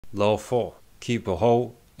Law 4. Keep a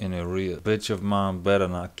hoe in arrears. Bitch of mine better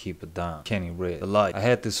not keep a dime. Kenny Red. The light. I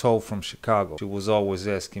had this hoe from Chicago. She was always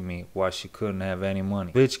asking me why she couldn't have any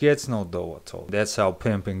money. Bitch gets no dough, I told her. That's how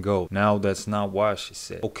pimping goes. Now that's not why, she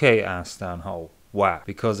said. Okay, Einstein hoe. Why?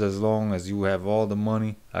 Because as long as you have all the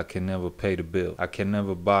money, I can never pay the bill. I can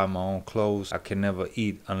never buy my own clothes. I can never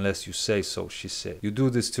eat unless you say so, she said. You do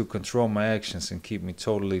this to control my actions and keep me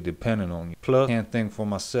totally dependent on you. Plus, I can't think for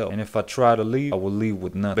myself. And if I try to leave, I will leave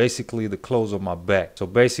with nothing. Basically, the clothes on my back. So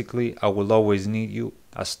basically, I will always need you.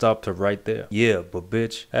 I stopped her right there. Yeah, but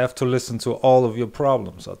bitch, I have to listen to all of your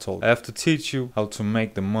problems, I told her. I have to teach you how to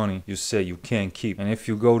make the money you say you can't keep. And if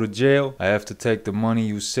you go to jail, I have to take the money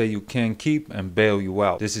you say you can't keep and bail you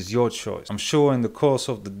out. This is your choice. I'm sure in the course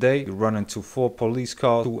of the day, you run into 4 police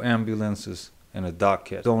cars, 2 ambulances, and a dock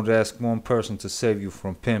cat. Don't ask one person to save you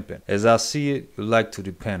from pimping. As I see it, you like to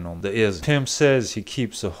depend on the is. Pimp says he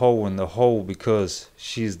keeps a hoe in the hole because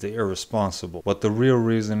she's the irresponsible. But the real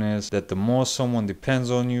reason is that the more someone depends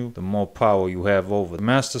on you, the more power you have over them. To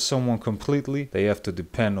master someone completely, they have to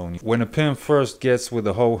depend on you. When a pimp first gets with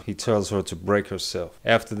a hoe, he tells her to break herself.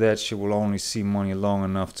 After that, she will only see money long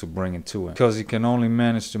enough to bring it to him. Because he can only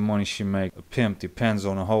manage the money she makes. A pimp depends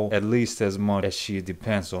on a hoe at least as much as she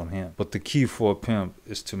depends on him. But the key for a pimp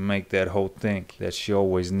is to make that hoe think that she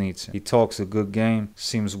always needs him. He talks a good game,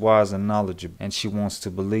 seems wise and knowledgeable, and she wants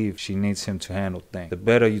to believe she needs him to handle things. The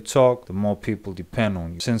better you talk, the more people depend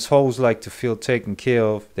on you. Since hoes like to feel taken care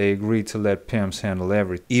of, they agree to let pimps handle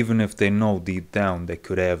everything, even if they know deep down they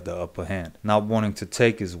could have the upper hand. Not wanting to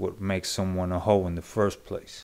take is what makes someone a hoe in the first place.